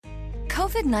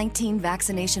COVID-19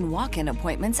 vaccination walk-in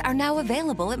appointments are now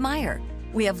available at Meijer.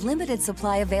 We have limited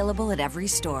supply available at every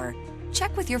store.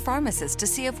 Check with your pharmacist to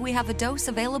see if we have a dose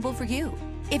available for you.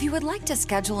 If you would like to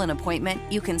schedule an appointment,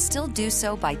 you can still do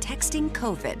so by texting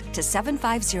COVID to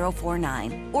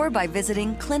 75049 or by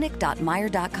visiting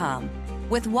clinic.meijer.com.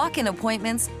 With walk-in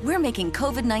appointments, we're making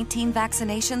COVID-19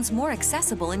 vaccinations more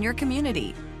accessible in your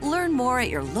community. Learn more at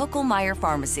your local Meijer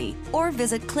pharmacy or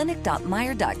visit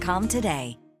clinic.meijer.com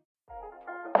today.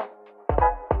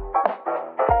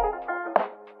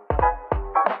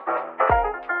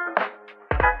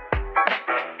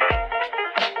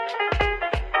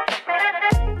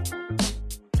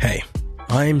 Hey,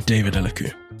 I'm David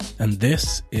Eliku, and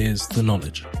this is The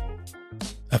Knowledge,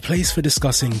 a place for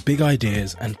discussing big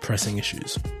ideas and pressing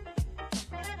issues.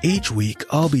 Each week,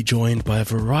 I'll be joined by a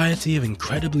variety of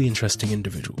incredibly interesting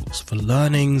individuals for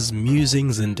learnings,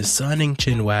 musings, and discerning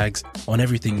chinwags on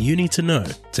everything you need to know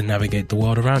to navigate the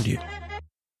world around you.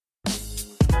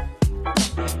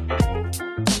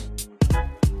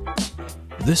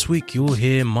 This week, you'll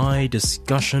hear my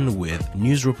discussion with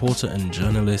news reporter and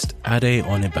journalist Ade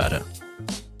Onibada.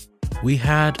 We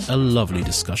had a lovely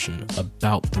discussion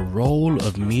about the role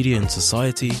of media in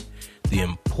society, the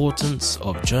importance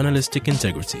of journalistic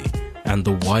integrity, and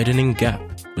the widening gap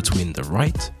between the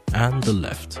right and the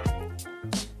left.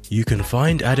 You can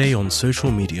find Ade on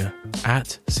social media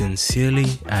at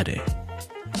SincerelyAde.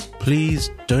 Please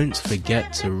don't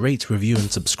forget to rate, review,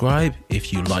 and subscribe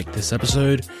if you like this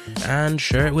episode, and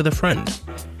share it with a friend.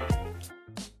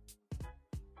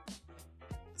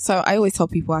 So I always tell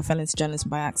people I fell into journalism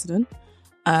by accident.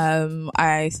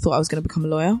 I thought I was going to become a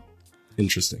lawyer.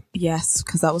 Interesting. Yes,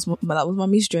 because that was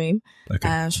mummy's dream.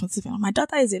 Okay. She wanted to be, my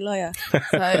daughter is a lawyer. So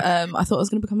I thought I was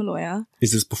going to become a lawyer.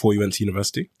 Is this before you went to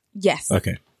university? Yes.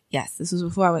 Okay. Yes, this was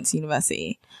before I went to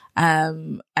university.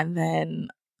 And then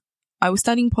I was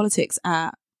studying politics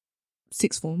at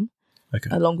sixth form,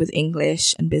 along with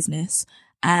English and business.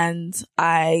 And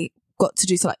I got to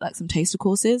do some taster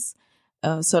courses.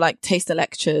 So taster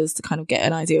lectures to kind of get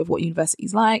an idea of what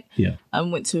university's like. Yeah. I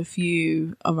went to a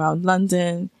few around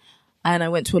London, and I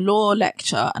went to a law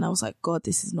lecture, and I was like, God,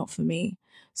 this is not for me.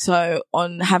 So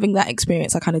on having that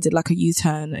experience, I kind of did like a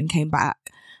U-turn and came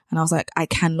back, and I was like, I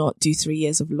cannot do 3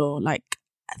 years of law,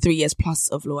 3 years plus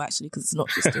of law, actually, because it's not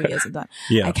just 3 years and done.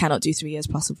 Yeah. I cannot do 3 years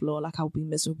plus of law. I'll be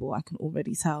miserable. I can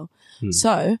already tell.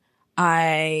 So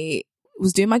I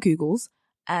was doing my Googles,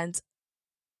 and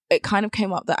it kind of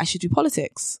came up that I should do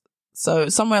politics. So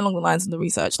somewhere along the lines in the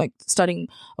research, studying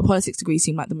a politics degree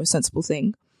seemed like the most sensible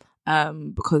thing.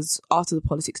 Because after the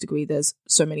politics degree, there's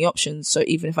so many options. So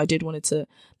even if I did wanted to,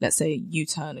 let's say,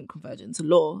 U-turn and convert into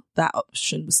law, that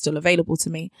option was still available to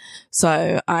me.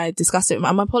 So I discussed it.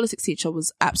 And my politics teacher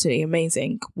was absolutely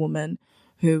amazing woman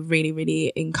who really,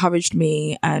 really encouraged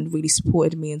me and really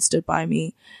supported me and stood by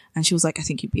me. And she was like, I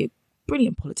think you'd be a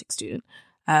brilliant politics student.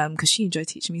 Because she enjoyed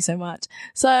teaching me so much.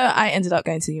 So I ended up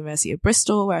going to the University of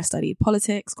Bristol, where I studied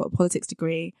politics, got a politics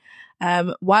degree.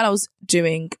 While I was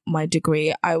doing my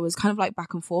degree, I was kind of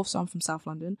back and forth. So I'm from South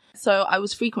London. So I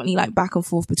was frequently back and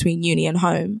forth between uni and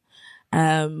home.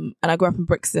 And I grew up in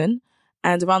Brixton.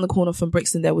 And around the corner from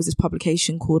Brixton, there was this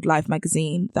publication called Live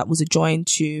Magazine that was adjoined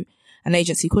to an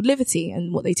agency called Liberty.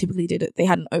 And what they typically did, they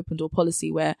had an open door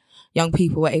policy where young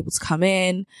people were able to come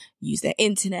in, use their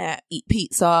internet, eat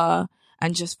pizza,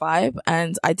 and just vibe.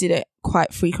 And I did it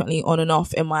quite frequently on and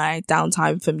off in my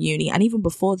downtime from uni, and even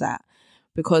before that,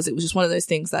 because it was just one of those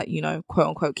things that, quote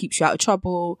unquote, keeps you out of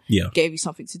trouble, gave you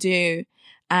something to do.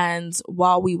 And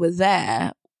while we were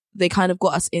there, they kind of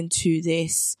got us into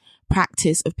this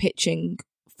practice of pitching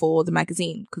for the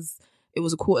magazine, because it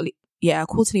was a quarterly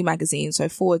magazine, so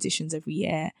 4 editions every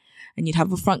year, and you'd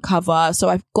have a front cover. So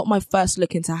I got my first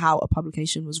look into how a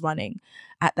publication was running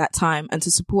at that time. And to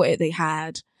support it, they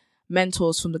had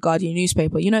mentors from the Guardian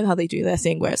newspaper. You know how they do their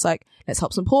thing where it's let's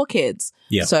help some poor kids.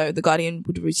 Yeah. So the Guardian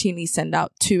would routinely send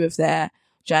out 2 of their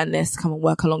journalists to come and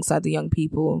work alongside the young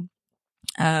people.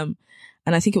 And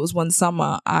I think it was one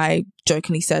summer I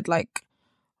jokingly said, I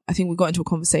think we got into a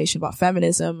conversation about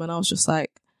feminism, and I was just like,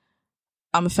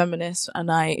 I'm a feminist and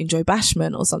I enjoy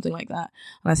bashment or something like that.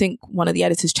 And I think one of the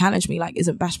editors challenged me,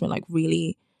 isn't bashment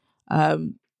really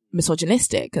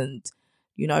misogynistic and,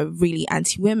 really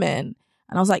anti-women?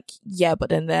 And I was like, yeah, but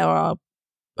then there are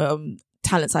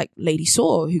talents like Lady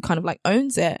Saw who kind of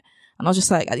owns it. And I was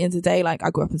just at the end of the day, I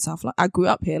grew up in South London. I grew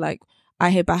up here. I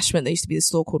hear bashment. There used to be this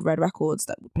store called Red Records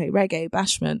that would play reggae,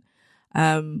 bashment,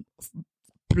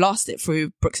 blast it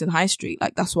through Brixton High Street.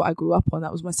 That's what I grew up on.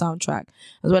 That was my soundtrack,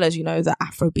 as well as, the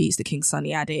Afro beats, the King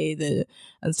Sunny Ade,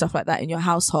 and stuff like that in your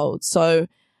household. So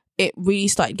it really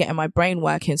started getting my brain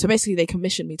working. So basically they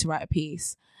commissioned me to write a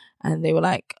piece, and they were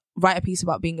like, write a piece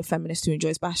about being a feminist who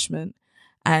enjoys bashment.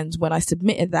 And when I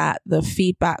submitted that, the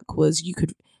feedback was, you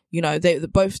could,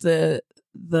 both the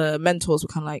mentors were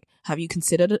kind of like, have you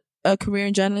considered a career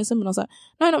in journalism? And I was like,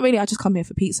 no, not really. I just come here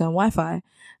for pizza and Wi-Fi.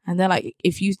 And they're like,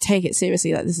 if you take it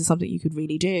seriously, like, this is something you could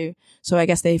really do. So I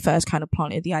guess they first kind of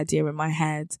planted the idea in my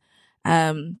head.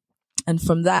 And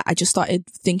from that, I just started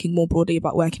thinking more broadly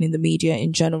about working in the media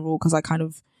in general, because it kind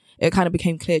of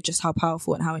became clear just how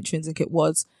powerful and how intrinsic it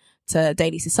was to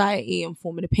daily society and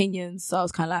forming opinions. So I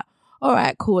was kind of like, all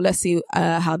right, cool. Let's see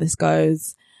how this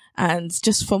goes. And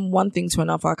just from one thing to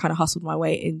another, I kind of hustled my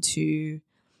way into,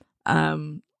 I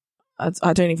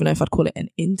don't even know if I'd call it an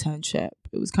internship.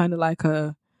 It was kind of like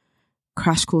a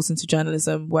crash course into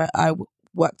journalism, where I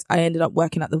ended up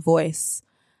working at The Voice.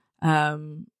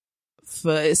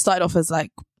 It started off as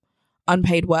like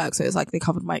unpaid work. So it's like they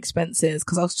covered my expenses,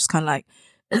 because I was just kind of like,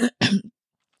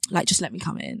 like, just let me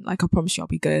come in. Like, I promise you I'll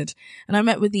be good. And I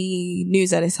met with the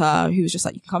news editor, who was just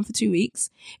like, you can come for 2 weeks.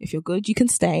 If you're good, you can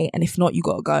stay. And if not, you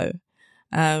got to go.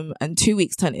 And 2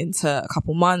 weeks turned into a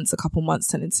couple months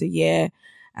turned into a year.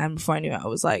 And before I knew it, I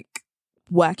was like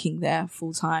working there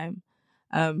full time,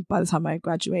 by the time I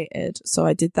graduated. So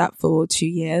I did that for 2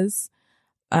 years.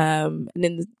 And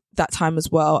in that time as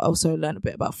well, I also learned a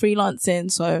bit about freelancing.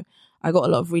 So I got a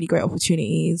lot of really great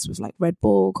opportunities with like Red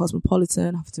Bull,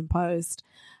 Cosmopolitan, Huffington Post,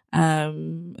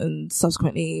 and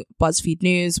subsequently BuzzFeed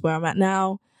News, where I'm at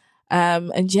now.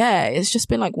 And yeah, it's just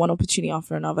been like one opportunity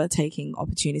after another, taking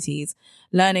opportunities,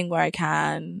 learning where I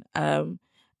can. And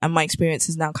my experience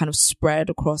is now kind of spread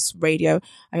across radio.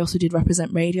 I also did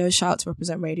Represent Radio. Shout out to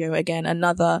Represent Radio. Again,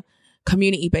 another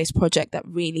community-based project that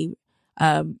really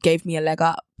gave me a leg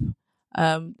up.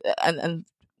 And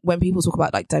when people talk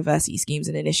about like diversity schemes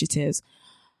and initiatives,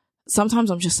 sometimes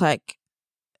I'm just like,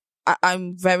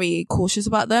 I'm very cautious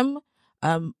about them.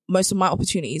 Most of my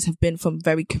opportunities have been from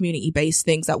very community-based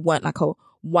things that weren't like a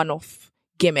one-off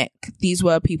gimmick. These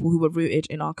were people who were rooted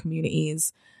in our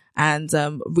communities and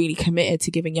really committed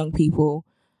to giving young people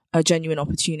a genuine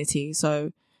opportunity.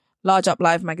 So Large Up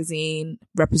Live magazine,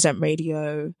 Represent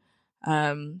Radio,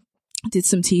 did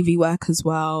some TV work as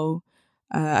well.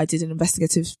 I did an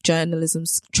investigative journalism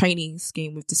training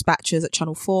scheme with Dispatchers at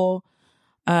Channel 4.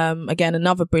 Again,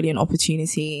 another brilliant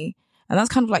opportunity. And that's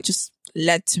kind of like just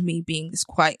led to me being this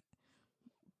quite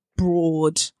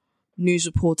broad news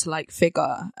reporter like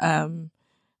figure.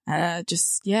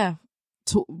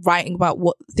 Writing about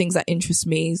what things that interest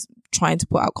me, trying to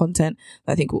put out content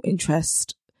that I think will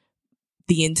interest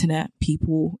the internet,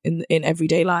 people in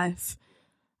everyday life.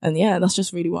 And yeah, that's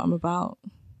just really what I'm about.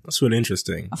 That's really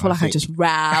interesting. I feel I just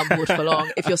rambled for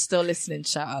long. If you're still listening,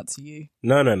 shout out to you.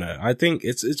 No. I think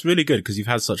it's really good because you've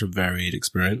had such a varied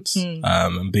experience,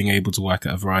 and being able to work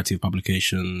at a variety of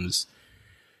publications,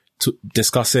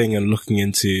 discussing and looking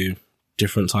into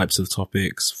different types of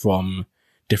topics from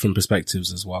different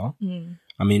perspectives as well.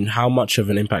 I mean, how much of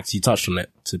an impact, you touched on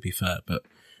it, to be fair, but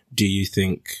do you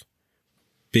think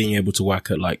being able to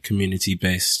work at like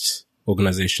community-based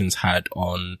organizations had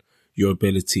on your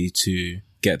ability to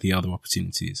get the other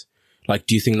opportunities? Like,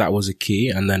 do you think that was a key?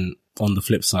 And then on the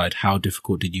flip side, how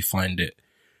difficult did you find it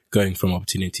going from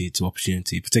opportunity to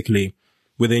opportunity, particularly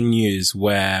within news,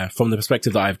 where from the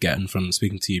perspective that I've gotten from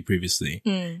speaking to you previously,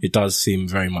 it does seem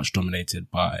very much dominated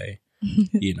by,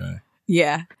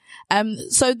 Yeah.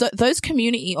 So those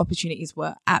community opportunities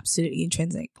were absolutely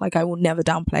intrinsic. Like, I will never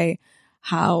downplay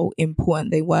how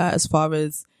important they were as far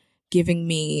as giving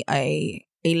me a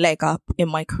leg up in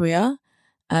my career.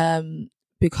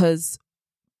 Because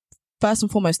first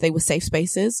and foremost, they were safe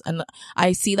spaces. And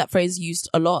I see that phrase used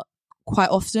a lot,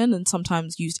 quite often, and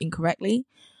sometimes used incorrectly.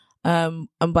 And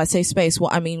by safe space,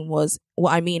 what I mean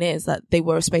is that they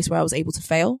were a space where I was able to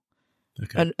fail.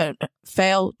 Okay. And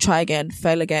fail, try again,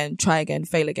 fail again, try again,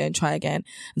 fail again, try again.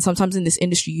 And sometimes in this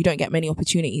industry, you don't get many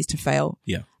opportunities to fail.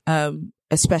 Yeah.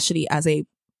 Especially as a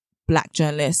Black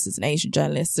journalist, as an Asian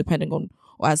journalist,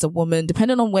 or as a woman,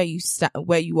 depending on where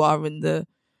you are in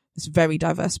this very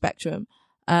diverse spectrum.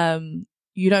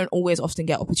 You don't always often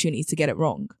get opportunities to get it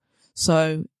wrong.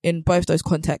 So in both those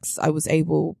contexts, I was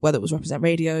able, whether it was Represent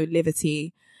Radio,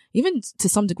 Liberty, even to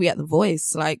some degree at The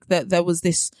Voice, like there was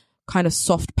this kind of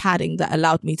soft padding that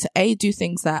allowed me to do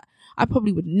things that I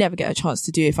probably would never get a chance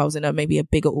to do if I was in maybe a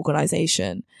bigger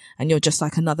organization and you're just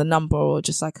like another number, or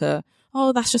just like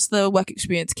that's just the work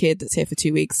experience kid that's here for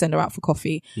 2 weeks, send her out for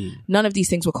coffee. None of these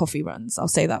things were coffee runs. I'll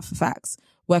say that for facts.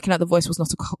 Working at The Voice was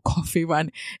not a coffee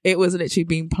run. It was literally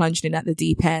being plunged in at the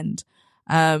deep end.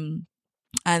 And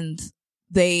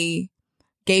they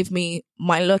gave me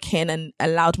my look in and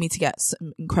allowed me to get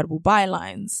some incredible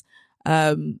bylines.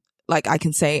 Like I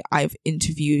can say I've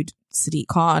interviewed Sadiq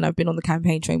Khan. I've been on the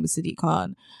campaign train with Sadiq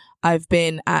Khan. I've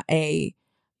been at a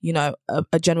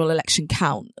general election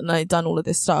count, and I've done all of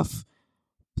this stuff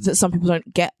that some people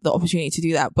don't get the opportunity to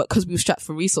do that. But because we were strapped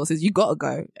for resources, you got to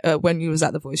go when you was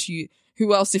at The Voice.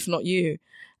 Who else if not you?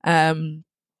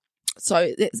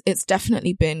 So it's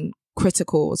definitely been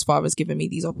critical as far as giving me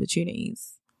these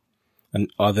opportunities. And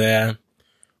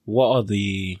what are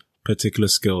the particular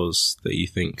skills that you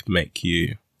think make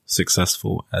you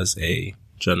successful as a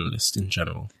journalist in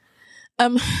general?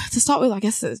 To start with, I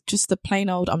guess it's just the plain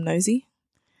old I'm nosy.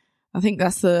 I think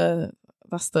that's the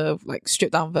like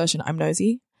stripped down version. I'm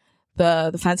nosy.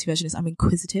 The fancy version is I'm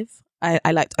inquisitive.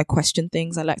 I question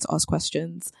things. I like to ask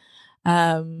questions.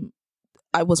 I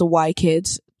was a why kid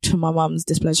to my mum's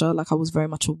displeasure. Like I was very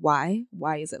much a why.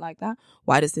 Why is it like that?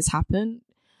 Why does this happen?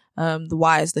 The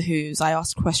whys, the whos. I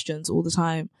asked questions all the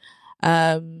time.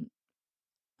 And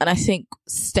I think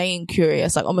staying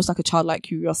curious, like almost like a childlike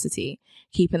curiosity,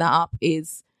 keeping that up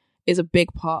is a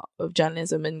big part of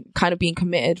journalism, and kind of being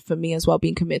committed for me as well,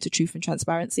 being committed to truth and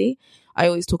transparency. I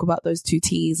always talk about those two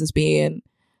T's as being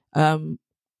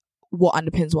what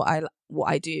underpins what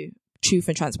I do, truth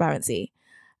and transparency,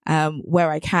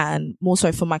 where I can, more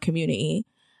so for my community.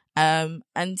 And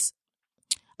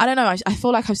I don't know, I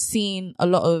feel like I've seen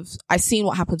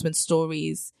what happens when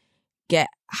stories get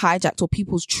hijacked or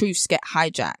people's truths get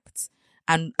hijacked,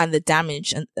 and the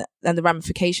damage and the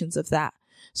ramifications of that.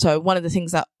 So one of the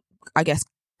things that I guess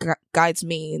guides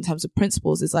me in terms of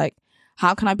principles is like,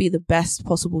 how can I be the best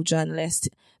possible journalist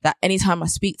that anytime I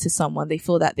speak to someone, they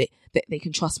feel that they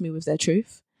can trust me with their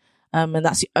truth. And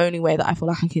that's the only way that I feel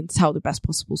like I can tell the best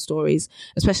possible stories,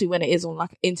 especially when it is on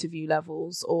like interview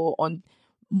levels or on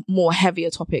more heavier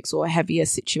topics or heavier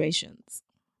situations.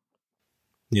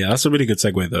 Yeah, that's a really good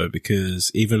segue though,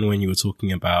 because even when you were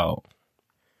talking about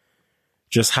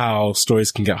just how stories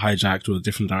can get hijacked or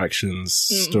different directions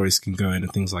stories can go in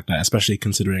and things like that, especially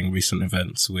considering recent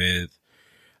events with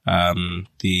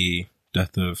the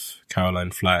death of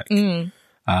Caroline Flack.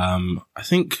 I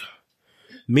think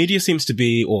media seems to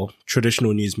be, or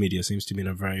traditional news media seems to be in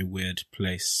a very weird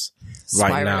place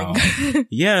right now.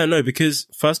 Yeah, no, because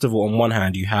first of all, on one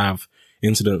hand, you have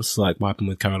incidents like what happened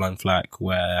with Caroline Flack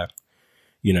where,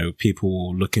 you know,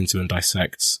 people look into and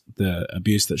dissect the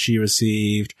abuse that she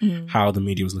received, how the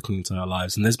media was looking into her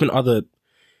lives. And there's been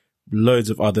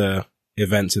loads of other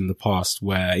events in the past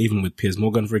where, even with Piers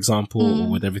Morgan, for example, or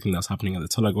with everything that's happening at the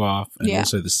Telegraph and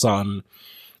also the Sun,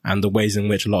 and the ways in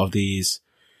which a lot of these,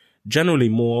 generally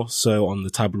more so on the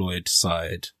tabloid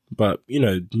side, but, you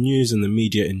know, news and the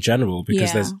media in general,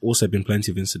 because there's also been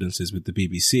plenty of incidences with the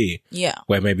BBC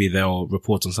where maybe they'll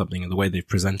report on something and the way they've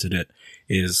presented it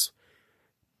is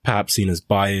perhaps seen as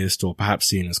biased or perhaps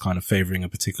seen as kind of favoring a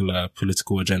particular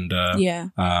political agenda.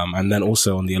 And then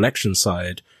also on the election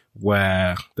side,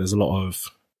 where there's a lot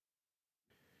of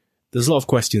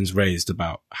questions raised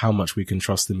about how much we can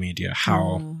trust the media,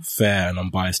 how fair and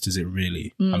unbiased is it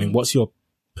really? I mean, what's your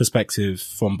perspective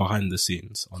from behind the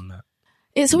scenes on that?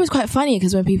 It's always quite funny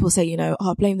because when people say, you know,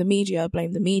 blame the media,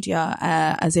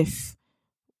 as if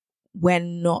we're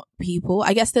not people.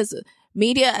 I guess there's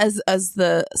media as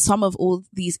the sum of all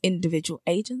these individual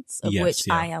agents, of which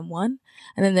I am one.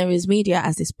 And then there is media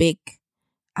as this big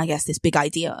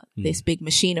idea, this big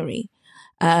machinery.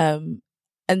 And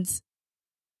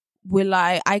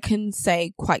I can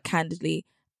say quite candidly,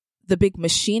 the big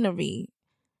machinery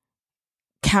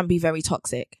can be very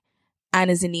toxic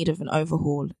and is in need of an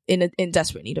overhaul, in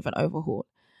desperate need of an overhaul.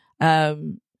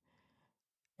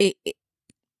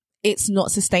 It's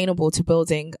not sustainable to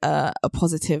building a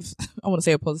positive, I want to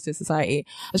say a positive society.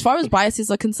 As far as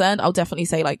biases are concerned, I'll definitely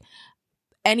say like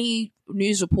any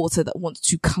news reporter that wants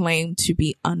to claim to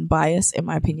be unbiased, in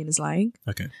my opinion, is lying.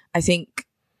 Okay. I think,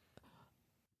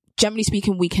 generally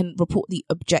speaking, we can report the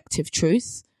objective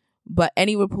truth, but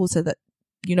any reporter that,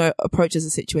 you know, approaches a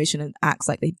situation and acts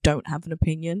like they don't have an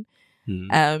opinion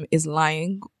is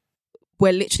lying.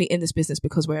 We're literally in this business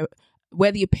because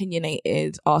we're the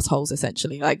opinionated assholes,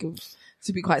 essentially, like,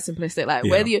 to be quite simplistic. Like,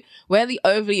 we're the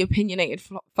overly opinionated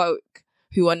folk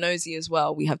who are nosy as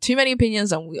well. We have too many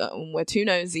opinions and we're too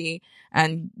nosy,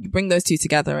 and you bring those two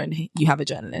together and you have a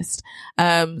journalist.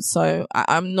 So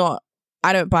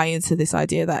I don't buy into this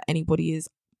idea that anybody is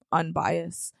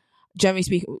unbiased. Generally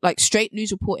speaking, like, straight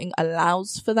news reporting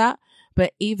allows for that,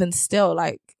 but even still,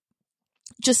 like,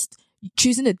 just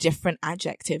choosing a different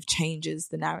adjective changes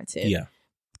the narrative.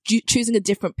 Choosing a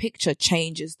different picture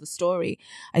changes the story.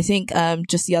 I think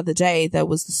just the other day there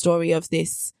was the story of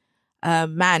this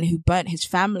man who burnt his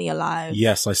family alive.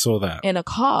 Yes, I saw that. In a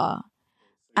car.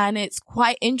 And it's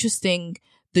quite interesting,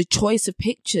 the choice of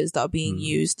pictures that are being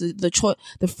used,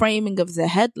 the framing of the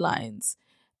headlines.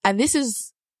 And this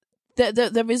is,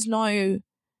 there's no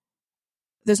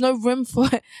room for,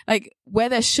 like, where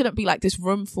there shouldn't be like this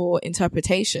room for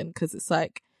interpretation, because it's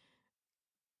like,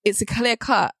 it's a clear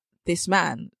cut, this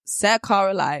man set a car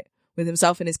alight with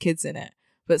himself and his kids in it.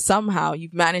 But somehow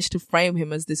you've managed to frame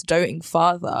him as this doting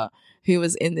father who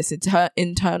was in this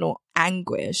internal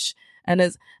anguish.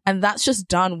 And that's just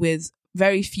done with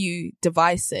very few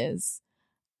devices.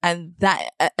 And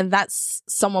that's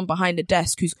someone behind a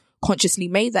desk who's consciously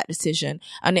made that decision.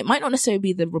 And it might not necessarily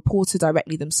be the reporter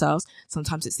directly themselves.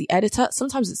 Sometimes it's the editor.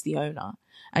 Sometimes it's the owner.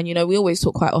 And, you know, we always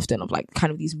talk quite often of like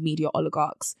kind of these media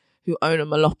oligarchs who own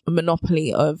a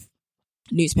monopoly of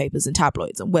newspapers and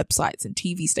tabloids and websites and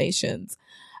TV stations.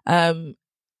 And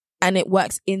it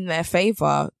works in their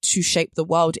favor to shape the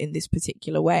world in this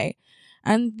particular way.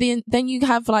 And then you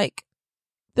have like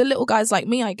the little guys like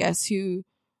me, I guess, who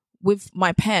with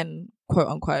my pen, quote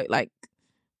unquote, like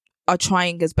are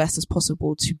trying as best as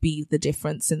possible to be the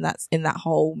difference in that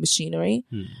whole machinery.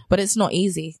 But it's not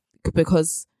easy,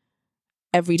 because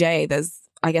every day there's,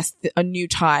 I guess, a new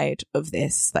tide of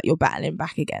this that you're battling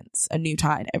back against, a new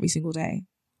tide every single day.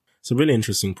 It's a really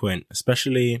interesting point,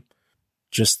 especially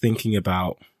just thinking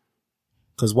about,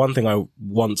 because one thing I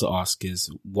want to ask is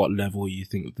what level you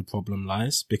think the problem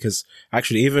lies. Because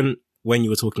actually, even when you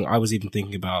were talking, I was even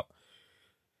thinking about,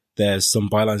 there's some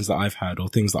bylines that I've had or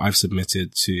things that I've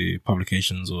submitted to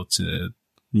publications or to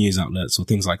news outlets or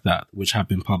things like that, which have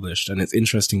been published. And it's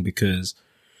interesting because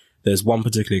there's one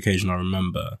particular occasion I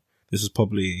remember. This was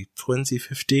probably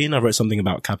 2015. I wrote something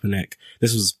about Kaepernick.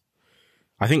 This was,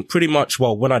 I think, pretty much,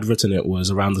 well, when I'd written it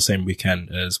was around the same weekend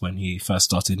as when he first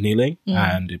started kneeling.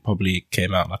 And it probably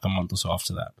came out like a month or so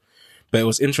after that. But it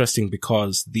was interesting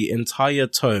because the entire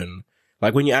tone,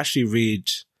 like when you actually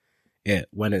read it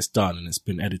when it's done and it's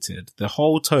been edited, the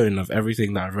whole tone of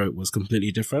everything that I wrote was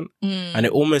completely different. And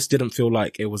it almost didn't feel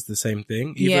like it was the same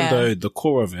thing, even though the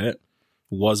core of it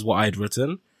was what I'd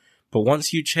written. But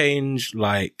once you change,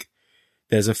 like,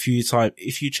 there's a few times,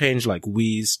 if you change like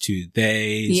we's to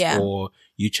they's, or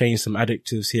you change some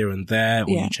adjectives here and there, or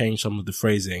you change some of the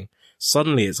phrasing,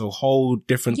 suddenly it's a whole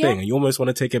different thing. And you almost want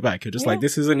to take it back. You're just like,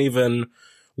 this isn't even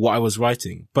what I was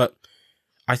writing. But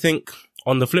I think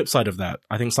on the flip side of that,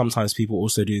 I think sometimes people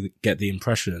also do get the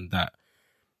impression that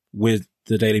with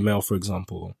the Daily Mail, for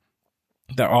example,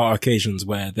 there are occasions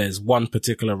where there's one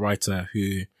particular writer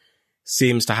who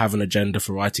seems to have an agenda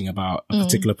for writing about a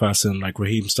particular person. Like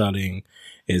Raheem Sterling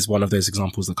is one of those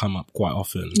examples that come up quite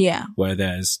often. Yeah. Where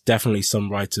there's definitely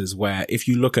some writers where if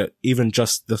you look at even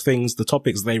just the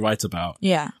topics they write about,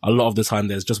 a lot of the time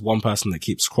there's just one person that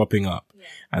keeps cropping up.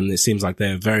 And it seems like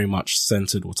they're very much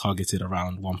centered or targeted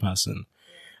around one person.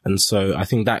 And so I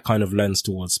think that kind of lends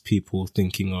towards people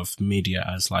thinking of media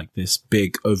as like this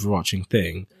big overarching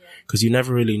thing, because you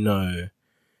never really know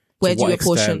where do you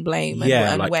apportion blame?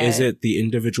 Yeah, and like where? Is it the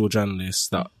individual journalists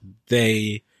that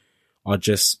they are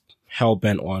just hell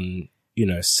bent on, you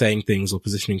know, saying things or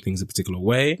positioning things a particular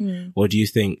way? Or do you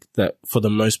think that for the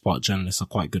most part journalists are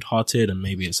quite good hearted and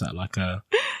maybe it's at like a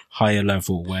higher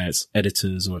level where it's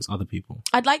editors or it's other people?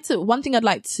 I'd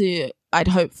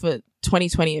hope for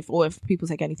 2020, if people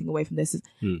take anything away from this,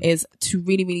 is to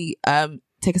really, really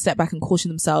take a step back and caution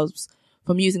themselves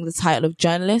from using the title of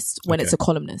journalist when it's a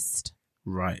columnist.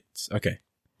 Right. Okay.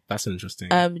 That's interesting.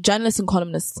 Journalists and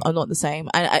columnists are not the same,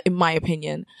 in my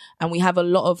opinion. And we have a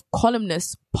lot of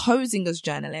columnists posing as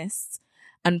journalists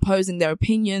and posing their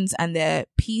opinions and their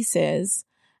pieces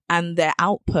and their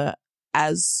output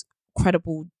as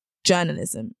credible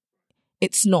journalism.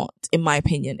 It's not, in my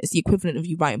opinion. It's the equivalent of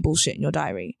you writing bullshit in your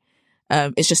diary.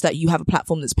 It's just that you have a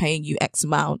platform that's paying you X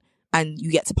amount and you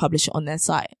get to publish it on their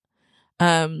site.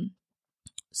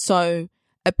 So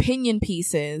opinion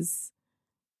pieces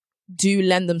do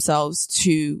lend themselves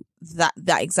to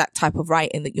that exact type of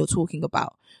writing that you're talking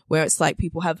about, where it's like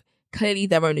people have clearly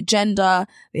their own agenda,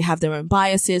 they have their own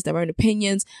biases, their own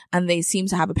opinions, and they seem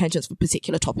to have a penchant for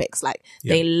particular topics. Like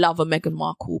they love a Meghan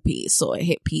Markle piece or a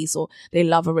hit piece, or they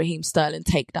love a Raheem Sterling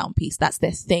takedown piece. That's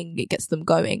their thing. It gets them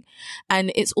going. And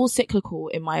it's all cyclical,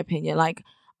 in my opinion. Like,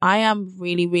 I am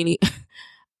really, really,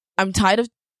 I'm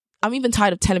even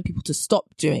tired of telling people to stop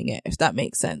doing it, if that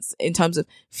makes sense, in terms of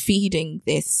feeding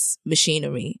this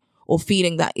machinery or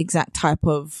feeding that exact type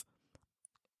of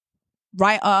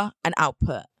writer and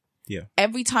output. Yeah.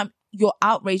 Every time your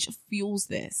outrage fuels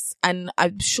this, and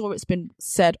I'm sure it's been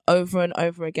said over and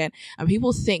over again, and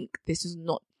people think this is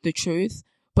not the truth,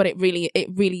 but it really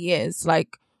is.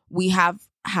 Like, we have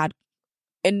had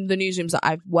in the newsrooms that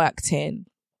I've worked in,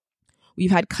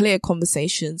 we've had clear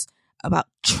conversations about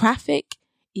traffic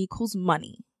equals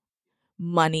money.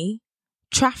 Money,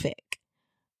 traffic.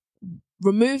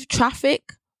 Remove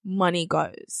traffic, money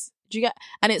goes. Do you get?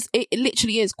 And it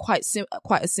literally is quite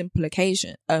a simple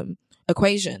equation.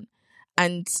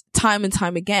 And time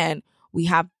again, we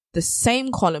have the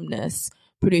same columnists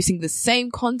producing the same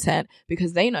content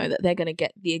because they know that they're going to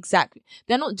get the exact.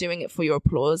 They're not doing it for your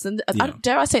applause, and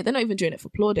dare I say, they're not even doing it for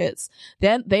plaudits.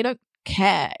 They don't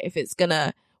care if it's going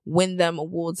to win them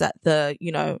awards at the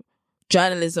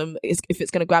journalism, if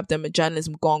it's going to grab them a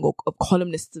journalism gong or a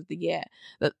columnist of the year.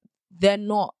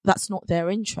 That's not their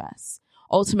interest.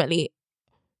 Ultimately,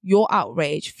 your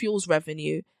outrage fuels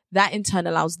revenue. That in turn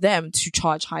allows them to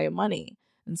charge higher money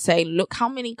and say, look how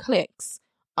many clicks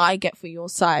I get for your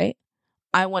site.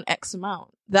 I want X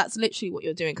amount. That's literally what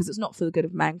you're doing, because it's not for the good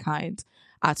of mankind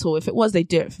at all. If it was, they'd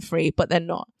do it for free, but they're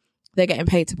not. They're getting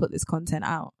paid to put this content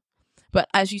out. But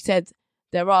as you said,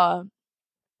 there are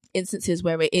instances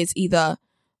where it is either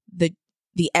the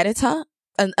editor,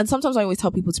 and sometimes I always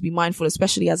tell people to be mindful,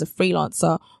 especially as a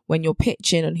freelancer, when you're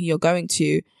pitching and who you're going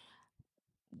to,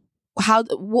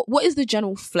 what is the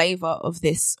general flavor of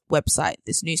this website,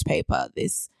 this newspaper,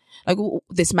 this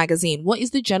magazine? What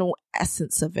is the general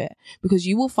essence of it? Because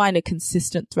you will find a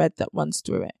consistent thread that runs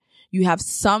through it. You have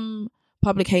some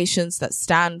publications that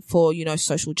stand for,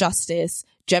 social justice,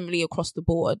 generally across the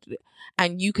board.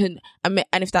 And you can, and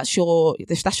if that's your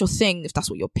thing, if that's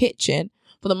what you're pitching,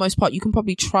 for the most part, you can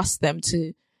probably trust them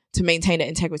to maintain the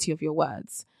integrity of your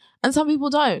words. And some people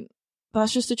don't.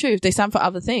 That's just the truth. They stand for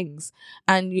other things.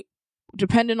 And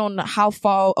depending on how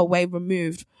far away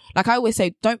removed, like I always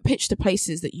say, don't pitch to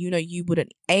places that you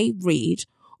wouldn't A, read,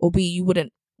 or B, you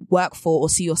wouldn't work for or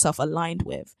see yourself aligned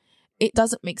with. It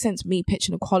doesn't make sense me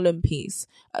pitching a column piece,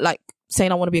 like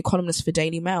saying I want to be a columnist for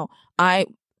Daily Mail.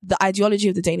 The ideology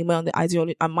of the Daily Mail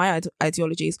and my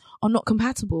ideologies are not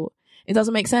compatible. It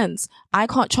doesn't make sense. I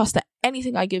can't trust that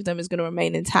anything I give them is going to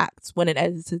remain intact when an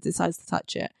editor decides to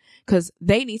touch it, because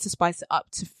they need to spice it up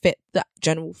to fit that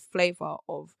general flavor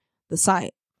of the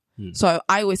site. So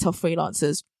I always tell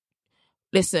freelancers,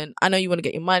 listen, I know you want to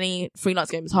get your money. Freelance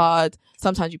game is hard.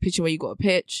 Sometimes you pitch where you got to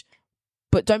pitch,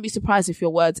 but don't be surprised if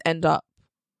your words end up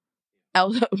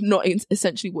not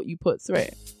essentially what you put through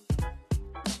it.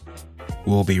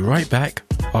 We'll be right back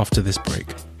after this break.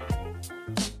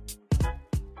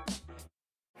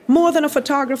 More than a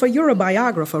photographer, you're a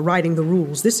biographer writing the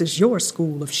rules. This is your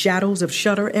school of shadows of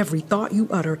shutter. Every thought you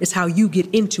utter is how you get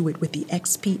into it with the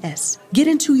XPS. Get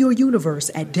into your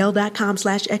universe at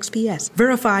Dell.com/XPS.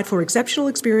 Verified for exceptional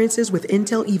experiences with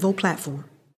Intel Evo platform.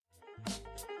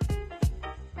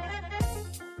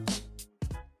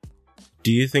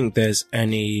 Do you think there's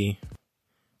any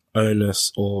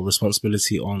onus or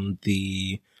responsibility on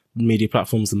the media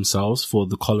platforms themselves for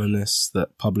the columnists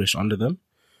that publish under them?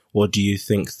 Or do you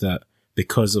think that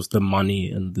because of the money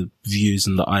and the views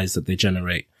and the eyes that they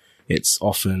generate, it's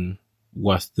often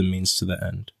worth the means to the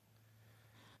end?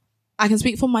 I can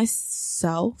speak for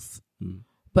myself,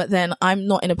 but then I'm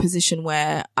not in a position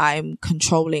where I'm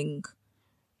controlling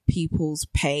people's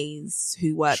pays,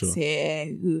 who works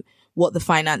here, what the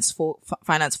finance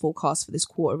forecast for this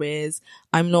quarter is.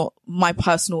 I don't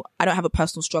have a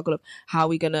personal struggle of how are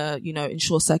we going to,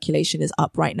 ensure circulation is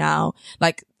up right now.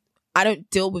 Like, I don't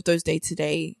deal with those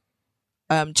day-to-day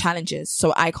challenges,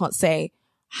 so I can't say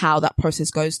how that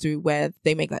process goes through where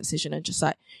they make that decision and just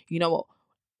like, you know what,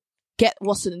 get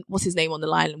what's his name on the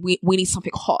line. We need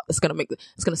something hot that's gonna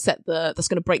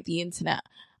break the internet.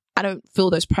 I don't feel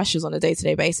those pressures on a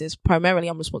day-to-day basis. Primarily,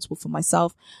 I'm responsible for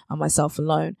myself and myself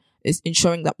alone. Is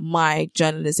ensuring that my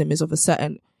journalism is of a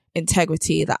certain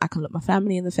integrity, that I can look my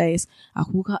family in the face, I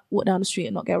can walk down the street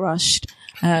and not get rushed.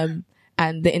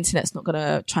 And the internet's not going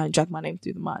to try and drag my name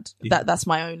through the mud. Yeah. That's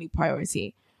my only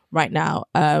priority right now.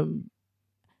 And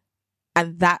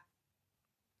that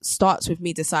starts with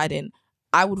me deciding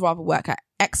I would rather work at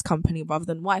X company rather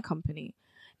than Y company.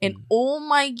 In all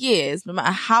my years, no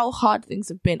matter how hard things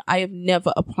have been, I have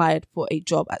never applied for a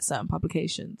job at certain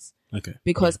publications. Okay.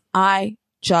 Because I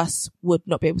just would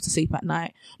not be able to sleep at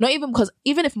night. Not even because,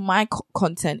 even if my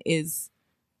content is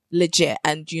legit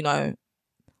and, it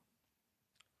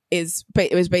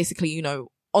was basically,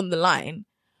 on the line,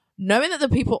 knowing that the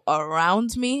people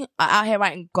around me are out here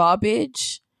writing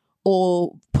garbage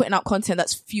or putting out content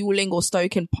that's fueling or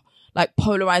stoking like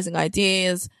polarizing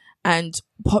ideas and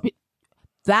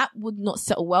that would not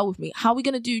settle well with me. How are we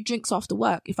going to do drinks after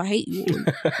work if I hate you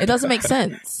all? It doesn't make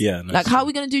sense. Yeah. No, how are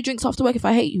we going to do drinks after work if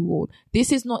I hate you all?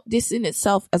 This in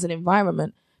itself as an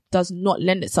environment does not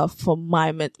lend itself for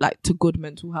to good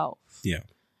mental health. Yeah.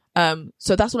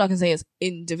 So that's what I can say as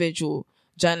individual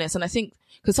journalists. And I think,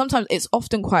 because sometimes it's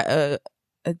often quite a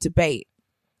debate,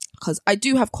 because I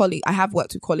have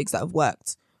worked with colleagues that have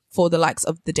worked for the likes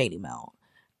of the Daily Mail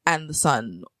and the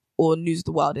Sun or News of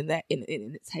the World in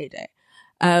its heyday.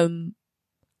 And,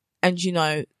 you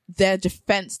know, their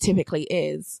defense typically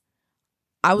is,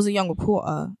 I was a young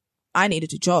reporter. I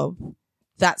needed a job.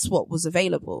 That's what was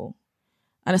available.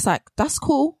 And it's like, that's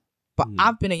cool. But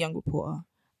I've been a young reporter.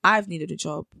 I've needed a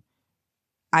job.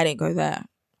 I didn't go there.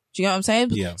 Do you know what I'm saying?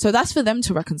 Yeah. So that's for them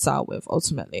to reconcile with,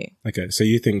 ultimately. Okay, so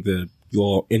you think that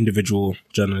your individual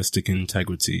journalistic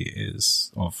integrity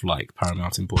is of like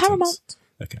paramount importance? Paramount.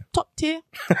 Okay. Top tier.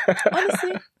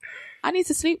 Honestly, I need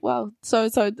to sleep well. So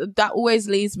that always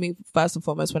leads me first and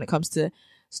foremost when it comes to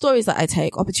stories that I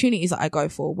take, opportunities that I go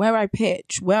for, where I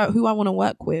pitch, who I want to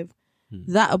work with.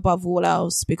 That above all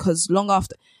else, because long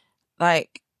after,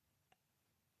 like,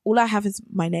 all I have is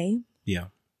my name. Yeah.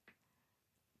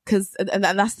 Because and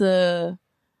that's the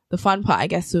fun part, I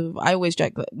guess. Of I always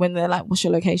joke that when they're like, "What's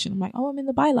your location?" I'm like, "Oh, I'm in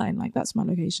the byline. Like, that's my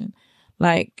location."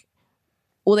 Like,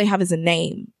 all they have is a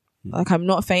name. Like, I'm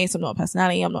not a face. I'm not a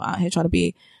personality. I'm not out here trying to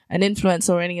be an influencer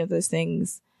or any of those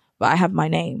things. But I have my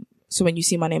name. So when you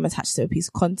see my name attached to a piece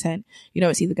of content, you know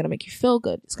it's either going to make you feel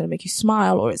good, it's going to make you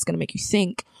smile, or it's going to make you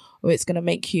think, or it's going to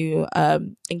make you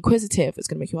inquisitive. It's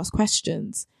going to make you ask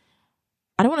questions.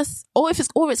 I don't want to, or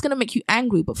it's going to make you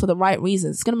angry, but for the right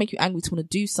reasons. It's going to make you angry to want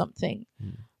to do something.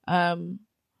 I'm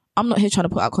not here trying to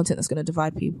put out content that's going to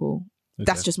divide people. Okay.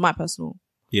 That's just my personal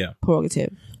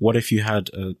prerogative. What if you had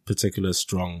a particular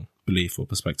strong belief or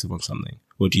perspective on something?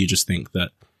 Or do you just think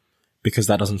that because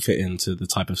that doesn't fit into the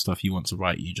type of stuff you want to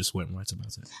write, you just won't write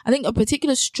about it? I think a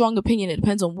particular strong opinion, it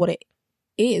depends on what it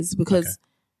is, because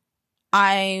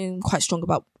I feel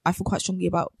quite strongly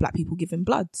about Black people giving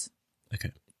blood.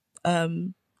 Okay.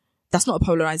 That's not a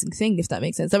polarizing thing, if that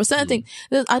makes sense. There are certain things,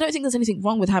 I don't think there's anything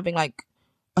wrong with having like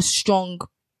a strong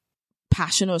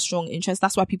passion or a strong interest.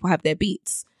 That's why people have their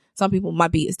beats. Some people's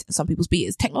beat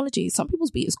is technology. Some people's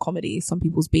beat is comedy. Some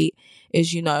people's beat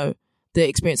is, you know, the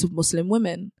experience of Muslim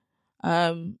women.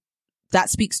 That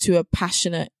speaks to a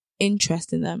passionate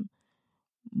interest in them.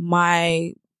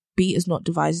 My beat is not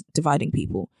dividing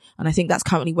people. And I think that's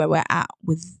currently where we're at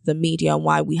with the media and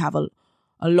why we have a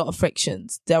lot of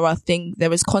frictions. There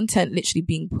is content literally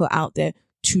being put out there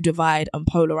to divide and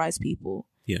polarize people.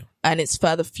 Yeah. And it's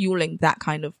further fueling that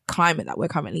kind of climate that we're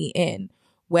currently in,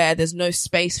 where there's no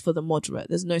space for the moderate.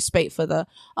 There's no space for the,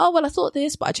 oh, well, I thought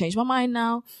this, but I changed my mind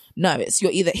now. No, it's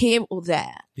you're either here or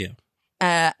there. Yeah.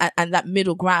 And that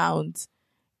middle ground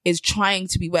is trying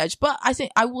to be wedged. But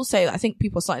I will say that I think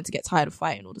people are starting to get tired of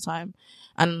fighting all the time.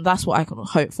 And that's what I can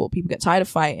hope for. People get tired of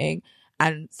fighting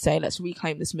and say, let's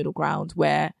reclaim this middle ground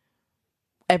where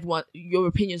your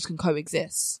opinions can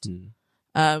coexist.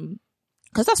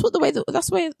 Because that's the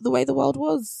way the world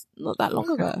was not that long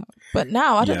ago. But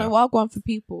now I don't know why I've gone for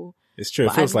people. It's true.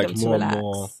 It feels like more and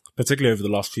more, particularly over the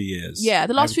last few years. Yeah,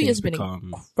 the last few years have been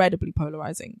incredibly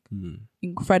polarizing.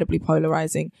 Incredibly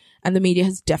polarizing. And the media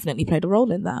has definitely played a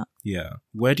role in that. Yeah.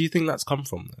 Where do you think that's come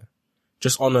from, though?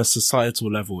 Just on a societal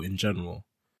level in general?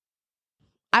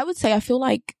 I would say I feel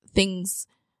like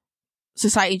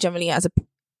society generally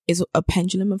is a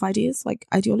pendulum of ideas, like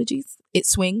ideologies. It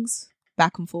swings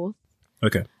back and forth.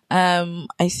 Okay.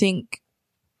 I think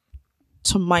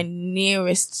to my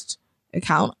nearest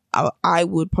account, I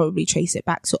would probably trace it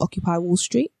back to Occupy Wall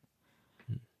Street.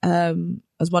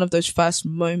 As one of those first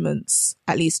moments,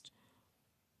 at least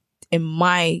in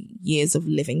my years of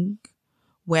living,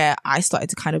 where I started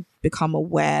to kind of become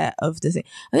aware of the thing.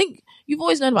 I think you've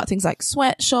always known about things like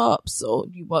sweatshops, or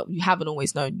you haven't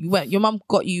always known. Your mum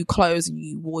got you clothes and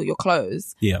you wore your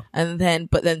clothes. Yeah.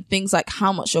 But then things like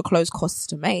how much your clothes costs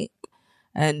to make,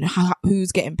 and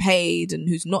who's getting paid and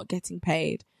who's not getting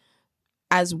paid.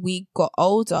 As we got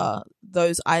older,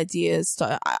 those ideas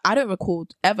started. I don't recall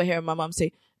ever hearing my mum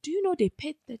say, "Do you know they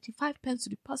paid 35 pence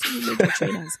to the person who made your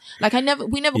trainers?" Like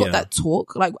we never got that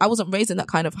talk. Like I wasn't raised in that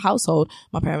kind of household.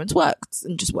 My parents worked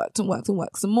and just worked and worked and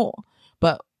worked some more.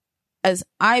 But as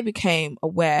I became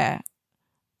aware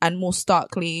and more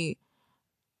starkly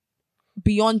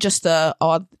beyond just the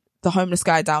homeless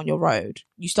guy down your road,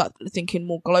 you start thinking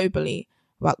more globally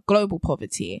about global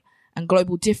poverty and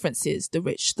global differences, the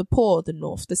rich, the poor, the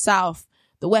north, the south,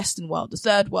 the Western world, the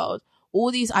third world.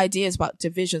 All these ideas about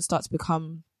division start to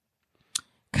become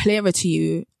clearer to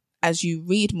you as you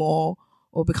read more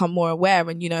or become more aware.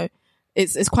 And, you know,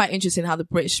 it's quite interesting how the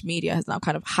British media has now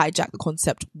kind of hijacked the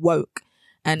concept woke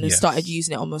and has started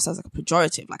using it almost as like a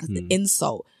pejorative, like as an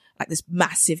insult, like this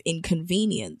massive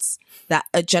inconvenience that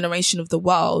a generation of the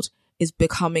world is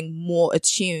becoming more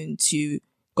attuned to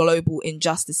global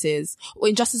injustices, or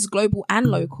injustices global and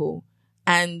local.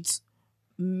 And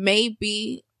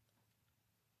maybe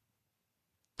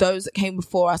those that came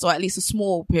before us, or at least a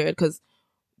small period, because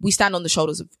we stand on the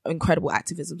shoulders of incredible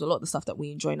activisms. A lot of the stuff that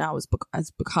we enjoy now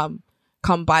has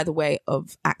come by the way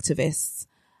of activists.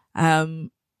 And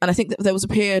I think that there was a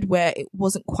period where it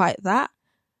wasn't quite that,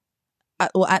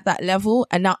 or at that level,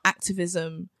 and now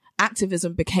activism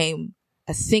became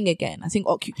a thing again. I think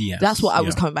that's what I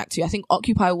was coming back to. I think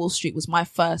Occupy Wall Street was my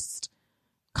first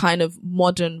kind of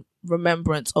modern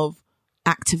remembrance of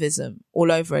activism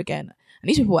all over again. And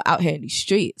these people were out here in these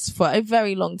streets for a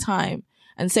very long time.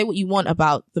 And say what you want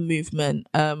about the movement,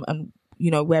 and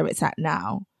where it's at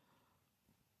now,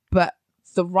 but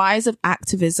the rise of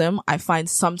activism, I find,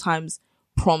 sometimes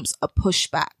prompts a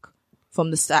pushback from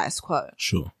the status quo.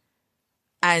 Sure.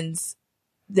 And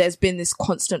there's been this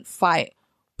constant fight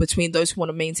between those who want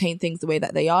to maintain things the way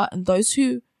that they are and those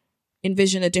who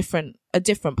envision a different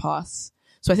path.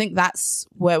 So I think that's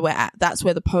where we're at. That's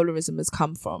where the polarism has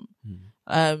come from.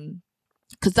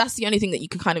 Because that's the only thing that you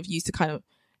can kind of use to kind of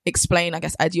explain, I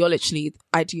guess, ideologically,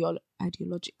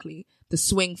 the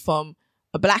swing from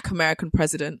a Black American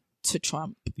president to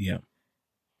Trump. Yeah.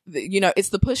 It's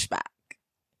the pushback.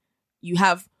 You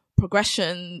have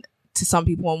progression to some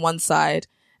people on one side,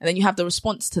 and then you have the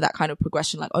response to that kind of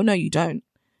progression, like, oh no, you don't.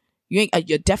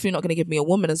 You're definitely not going to give me a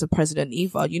woman as a president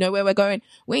either. You know where we're going?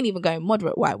 We ain't even going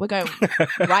moderate white. We're going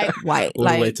right white. All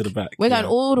the way to the back. We're going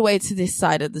all the way to this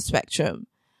side of the spectrum.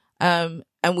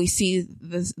 And we see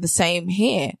the same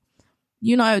here.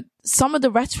 Some of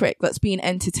the rhetoric that's being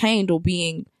entertained or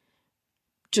being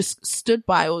just stood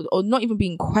by, or not even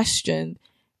being questioned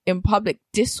in public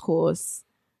discourse,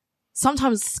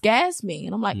 sometimes scares me.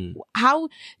 And I'm like, how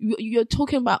you're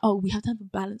talking about, we have to have a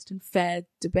balanced and fair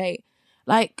debate.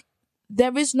 Like,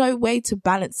 there is no way to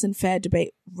balance and fair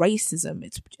debate racism.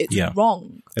 It's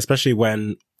wrong. Especially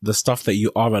when the stuff that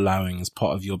you are allowing as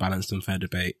part of your balanced and fair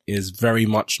debate is very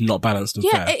much not balanced and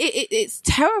fair. It's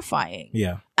terrifying.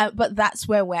 Yeah. But that's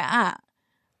where we're at.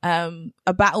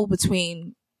 A battle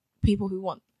between people who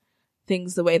want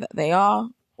things the way that they are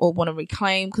or want to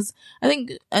reclaim. Because I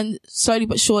think, and slowly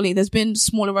but surely, there's been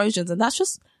small erosions, and that's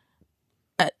just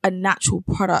a natural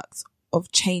product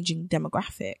of changing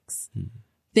demographics.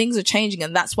 Things are changing,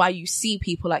 and that's why you see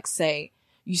people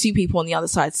on the other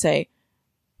side say,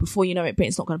 before you know it,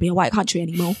 Britain's not going to be a white country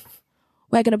anymore.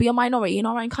 We're going to be a minority in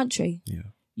our own country.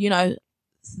 Yeah.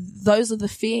 Those are the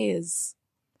fears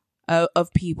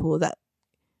of people, that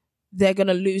they're going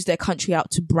to lose their country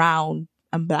out to brown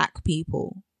and Black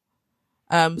people.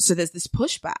 So there's this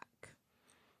pushback,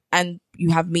 and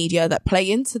you have media that play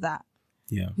into that.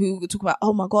 Yeah. Who talk about,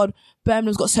 oh my God,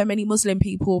 Birmingham's got so many Muslim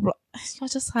people. You're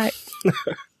just like,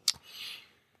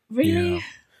 really? Yeah.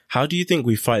 How do you think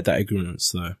we fight that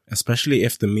ignorance, though? Especially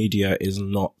if the media is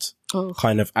not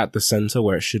kind of at the center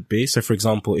where it should be. So, for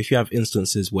example, if you have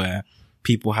instances where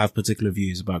people have particular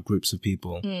views about groups of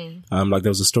people, like there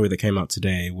was a story that came out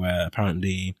today where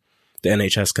apparently the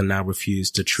NHS can now refuse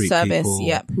to treat people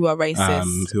who are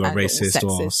racist,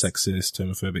 or sexist,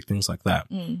 homophobic, things like that,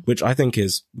 which I think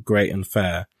is great and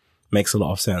fair, makes a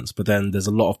lot of sense. But then there's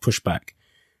a lot of pushback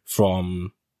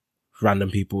from random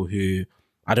people who,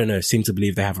 I don't know, seem to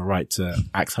believe they have a right to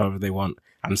act however they want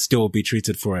and still be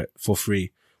treated for it for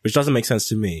free, which doesn't make sense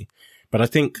to me. But I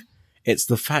think it's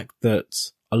the fact that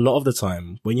a lot of the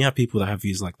time when you have people that have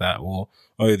views like that, or,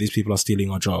 oh, these people are stealing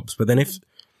our jobs. But then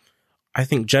I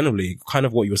think generally, kind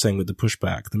of what you were saying with the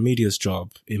pushback, the media's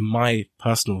job, in my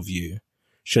personal view,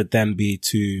 should then be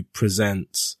to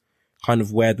present kind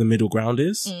of where the middle ground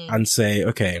is and say,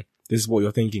 okay, this is what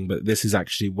you're thinking, but this is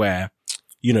actually where,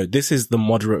 this is the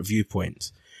moderate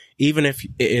viewpoint. Even if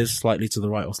it is slightly to the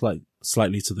right or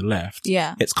slightly to the left,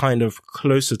 it's kind of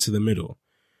closer to the middle.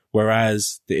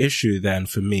 Whereas the issue then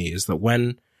for me is that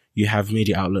when you have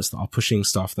media outlets that are pushing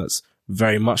stuff that's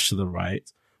very much to the right,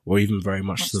 or even very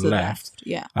much to the left.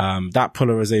 That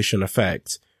polarization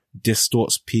effect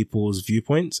distorts people's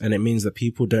viewpoints, and it means that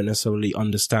people don't necessarily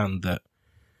understand that.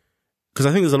 Because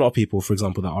I think there's a lot of people, for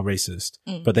example, that are racist,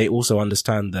 but they also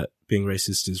understand that being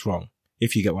racist is wrong,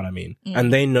 if you get what I mean.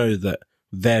 And they know that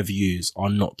their views are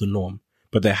not the norm,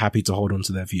 but they're happy to hold on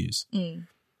to their views.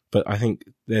 But I think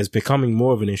there's becoming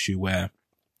more of an issue where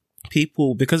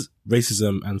people, because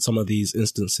racism and some of these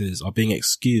instances are being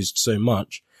excused so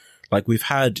much, like we've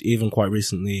had even quite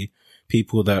recently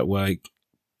people that were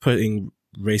putting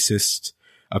racist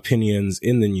opinions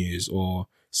in the news or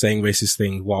saying racist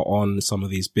things while on some of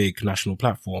these big national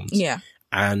platforms. Yeah.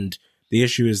 And the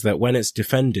issue is that when it's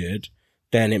defended,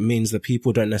 then it means that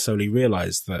people don't necessarily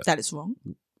realize that it's wrong.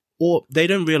 Or they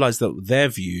don't realize that their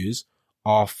views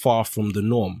are far from the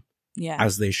norm,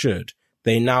 as they should.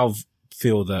 They now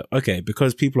feel that, okay,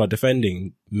 because people are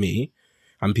defending me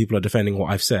and people are defending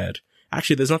what I've said,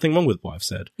 actually there's nothing wrong with what I've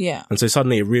said. Yeah. And so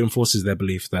suddenly it reinforces their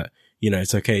belief that,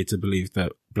 it's okay to believe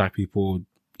that black people,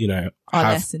 are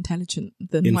have less intelligent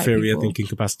than inferior white people. Thinking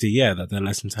capacity. Yeah, that they're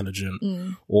less intelligent,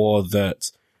 or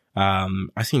that,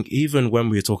 I think even when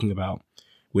we were talking about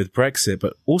with Brexit,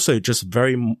 but also just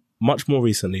very much more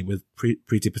recently with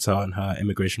Priti Patel and her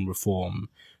immigration reform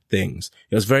things,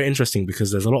 it was very interesting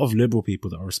because there's a lot of liberal people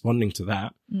that are responding to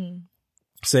that,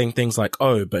 saying things like,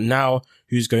 oh, but now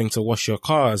who's going to wash your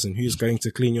cars and who's going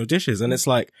to clean your dishes? And it's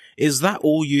like, is that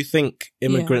all you think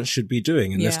immigrants should be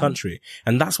doing in this country?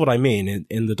 And that's what I mean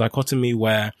in the dichotomy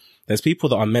where there's people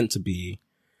that are meant to be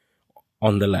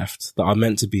on the left, that are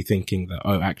meant to be thinking that,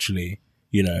 oh, actually,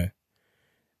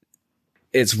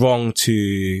 it's wrong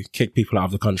to kick people out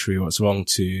of the country, or it's wrong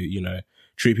to,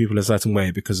 treat people a certain way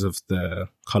because of the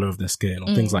color of their skin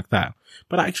or things like that.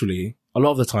 But actually, a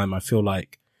lot of the time, I feel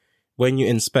like when you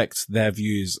inspect their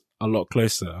views a lot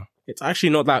closer, it's actually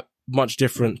not that much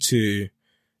different to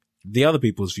the other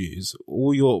people's views.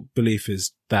 All your belief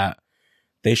is that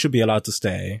they should be allowed to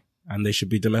stay and they should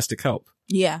be domestic help.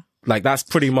 Yeah. Like, that's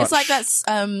pretty much... It's like that's...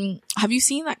 have you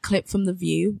seen that clip from The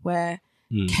View where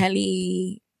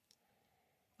Kelly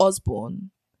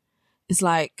Osbourne is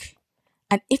like,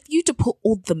 and if you deport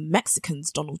all the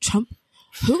Mexicans, Donald Trump,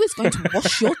 who is going to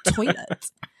wash your toilet?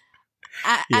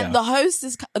 And the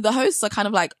hosts are kind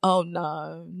of like, oh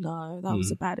no, that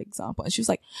was a bad example. And she was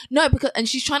like, no, and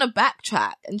she's trying to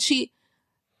backtrack, and she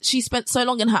spent so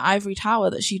long in her ivory tower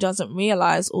that she doesn't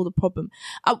realize all the problem.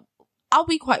 I'll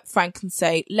be quite frank and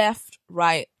say, left,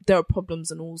 right, there are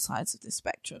problems on all sides of the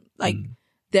spectrum. Like,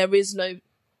 there is no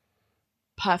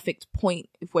perfect point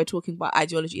if we're talking about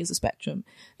ideology as a spectrum.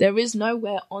 There is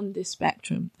nowhere on this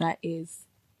spectrum that is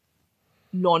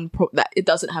that it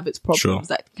doesn't have its problems,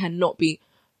 that cannot be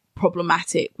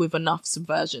problematic with enough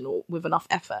subversion or with enough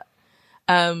effort.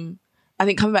 I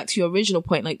think coming back to your original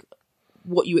point, like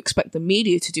what you expect the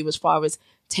media to do as far as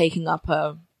taking up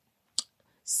a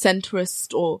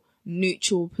centrist or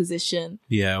neutral position.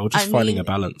 Yeah, or just finding a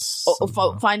balance.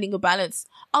 Or finding a balance.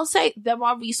 I'll say there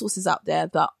are resources out there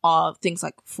that are things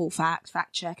like Full Fact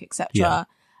Check, etc.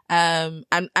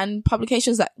 And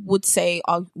publications that would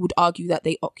argue that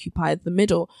they occupy the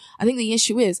middle. I think the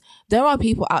issue is there are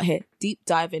people out here deep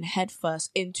diving headfirst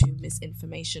into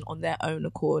misinformation on their own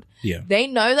accord. Yeah. They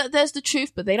know that there's the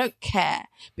truth, but they don't care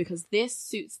because this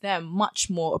suits them much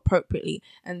more appropriately,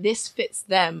 and this fits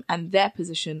them and their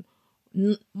position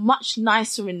much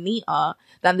nicer and neater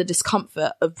than the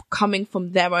discomfort of coming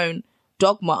from their own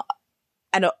dogma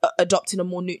and adopting a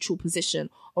more neutral position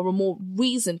or a more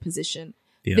reasoned position.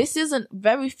 Yeah. This isn't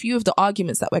very few of the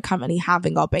arguments that we're currently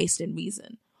having are based in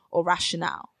reason or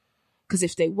rationale. Because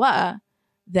if they were,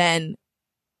 then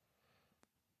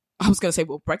I was going to say,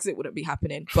 well, Brexit wouldn't be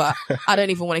happening, but I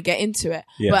don't even want to get into it.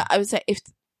 Yeah. But I would say if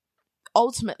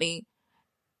ultimately,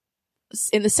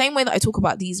 in the same way that I talk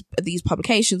about these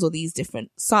publications or these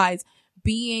different sides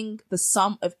being the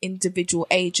sum of individual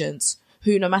agents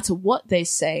who, no matter what they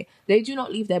say, they do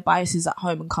not leave their biases at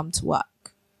home and come to work.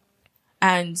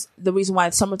 And the reason why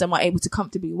some of them are able to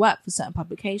comfortably work for certain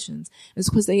publications is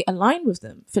because they align with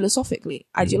them philosophically,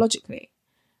 ideologically.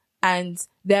 And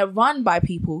they're run by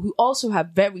people who also have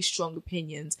very strong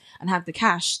opinions and have the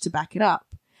cash to back it up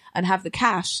and have the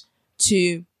cash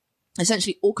to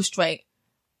essentially orchestrate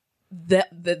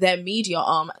their media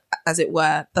arm, as it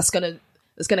were, that's gonna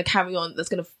carry on, that's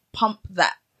gonna pump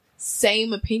that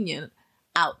same opinion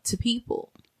out to people.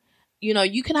 You know,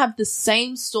 you can have the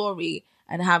same story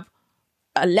and have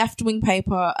a left-wing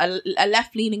paper, a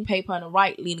left-leaning paper and a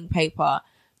right-leaning paper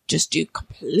just do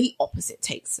complete opposite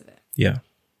takes of it. Yeah.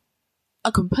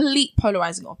 A complete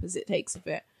polarizing opposite takes of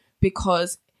it,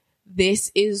 because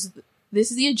this is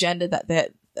the agenda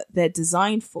that they're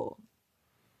designed for.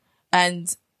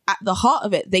 And at the heart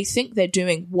of it, they think they're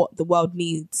doing what the world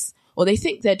needs, or they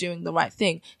think they're doing the right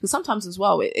thing. Because sometimes as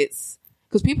well, it's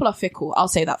because people are fickle. I'll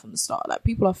say that from the start. Like,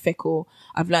 people are fickle.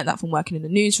 I've learned that from working in the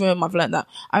newsroom. I've learned that.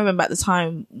 I remember at the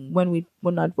time when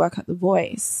I'd work at The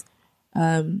Voice,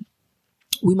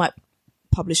 we might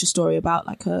publish a story about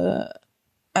like a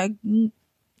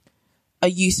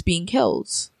youth being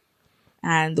killed,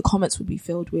 and the comments would be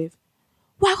filled with,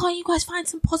 "Why can't you guys find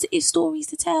some positive stories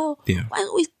to tell? Yeah. Why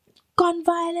always gun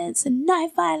violence and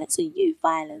knife violence and youth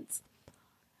violence?"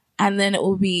 And then it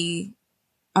will be,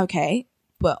 okay,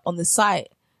 but on the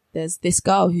site, there's this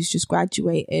girl who's just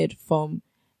graduated from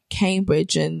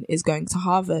Cambridge and is going to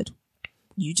Harvard.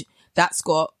 That's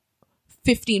got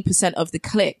 15% of the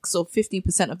clicks or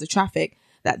 15% of the traffic.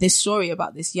 that this story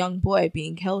about this young boy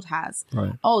being killed has.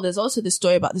 Right. Oh, there's also this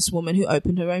story about this woman who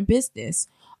opened her own business.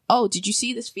 Oh, did you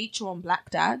see this feature on Black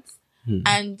Dads?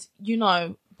 And, you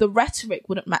know, the rhetoric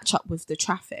wouldn't match up with the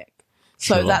traffic.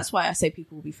 So that's why I say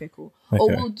people will be fickle. Okay. Or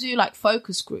we'll do like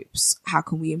focus groups. How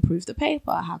can we improve the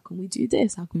paper? How can we do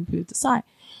this? How can we improve the site?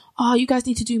 Oh, you guys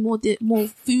need to do more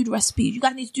food recipes. You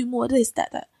guys need to do more of this,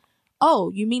 that. Oh,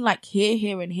 you mean like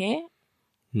here, and here?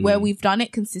 Where we've done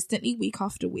it consistently week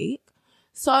after week.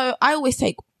 So I always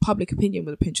take public opinion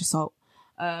with a pinch of salt.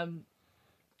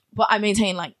 But I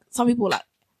maintain like some people like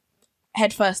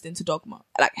head first into dogma,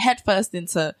 like head first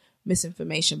into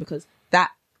misinformation, because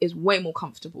that is way more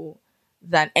comfortable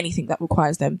than anything that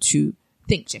requires them to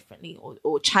think differently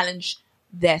or challenge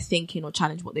their thinking or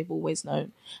challenge what they've always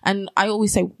known. And I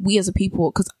always say we as a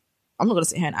people, because I'm not going to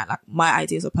sit here and act like my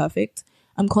ideas are perfect.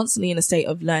 I'm constantly in a state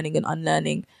of learning and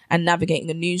unlearning and navigating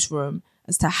a newsroom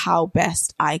as to how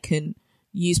best I can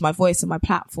use my voice and my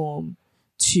platform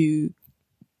to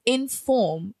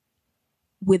inform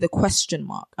with a question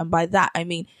mark. And by that, I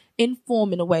mean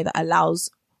inform in a way that allows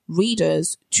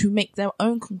readers to make their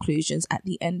own conclusions at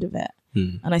the end of it.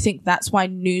 And I think that's why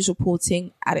news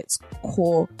reporting at its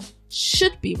core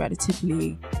should be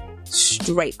relatively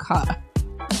straight cut.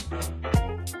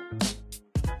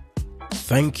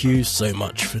 Thank you so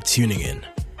much for tuning in.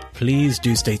 Please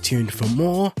do stay tuned for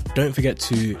more. Don't forget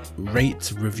to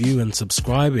rate, review, and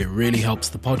subscribe. It really helps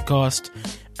the podcast.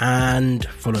 And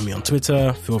follow me on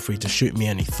Twitter. Feel free to shoot me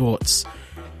any thoughts.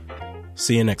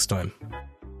 See you next time.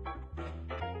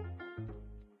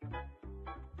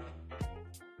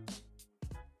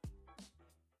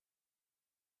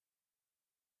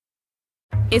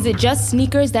 Is it just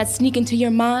sneakers that sneak into your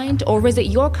mind, or is it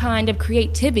your kind of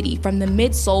creativity from the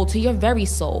midsole to your very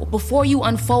soul before you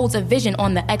unfolds a vision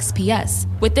on the XPS?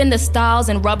 Within the styles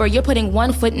and rubber, you're putting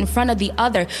one foot in front of the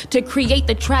other to create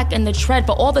the track and the tread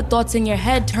for all the thoughts in your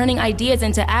head, turning ideas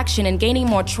into action and gaining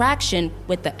more traction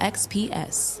with the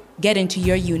XPS. Get into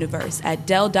your universe at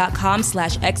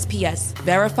Dell.com/XPS,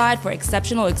 verified for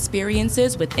exceptional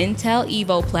experiences with Intel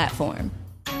Evo platform.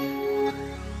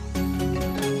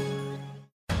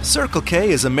 Circle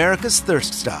K is America's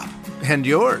thirst stop. And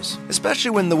yours, especially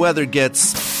when the weather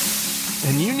gets...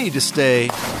 and you need to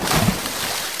stay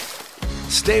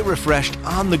refreshed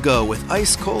on the go with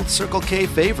ice-cold Circle K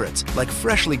favorites like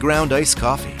freshly ground iced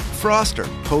coffee, Froster,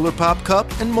 Polar Pop Cup,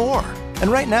 and more.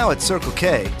 And right now at Circle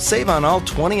K, save on all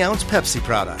 20-ounce Pepsi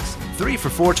products, 3 for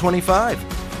 $4.25.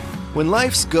 When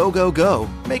life's go, go, go,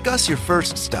 make us your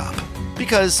first stop.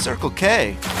 Because Circle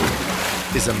K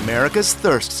is America's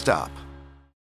thirst stop.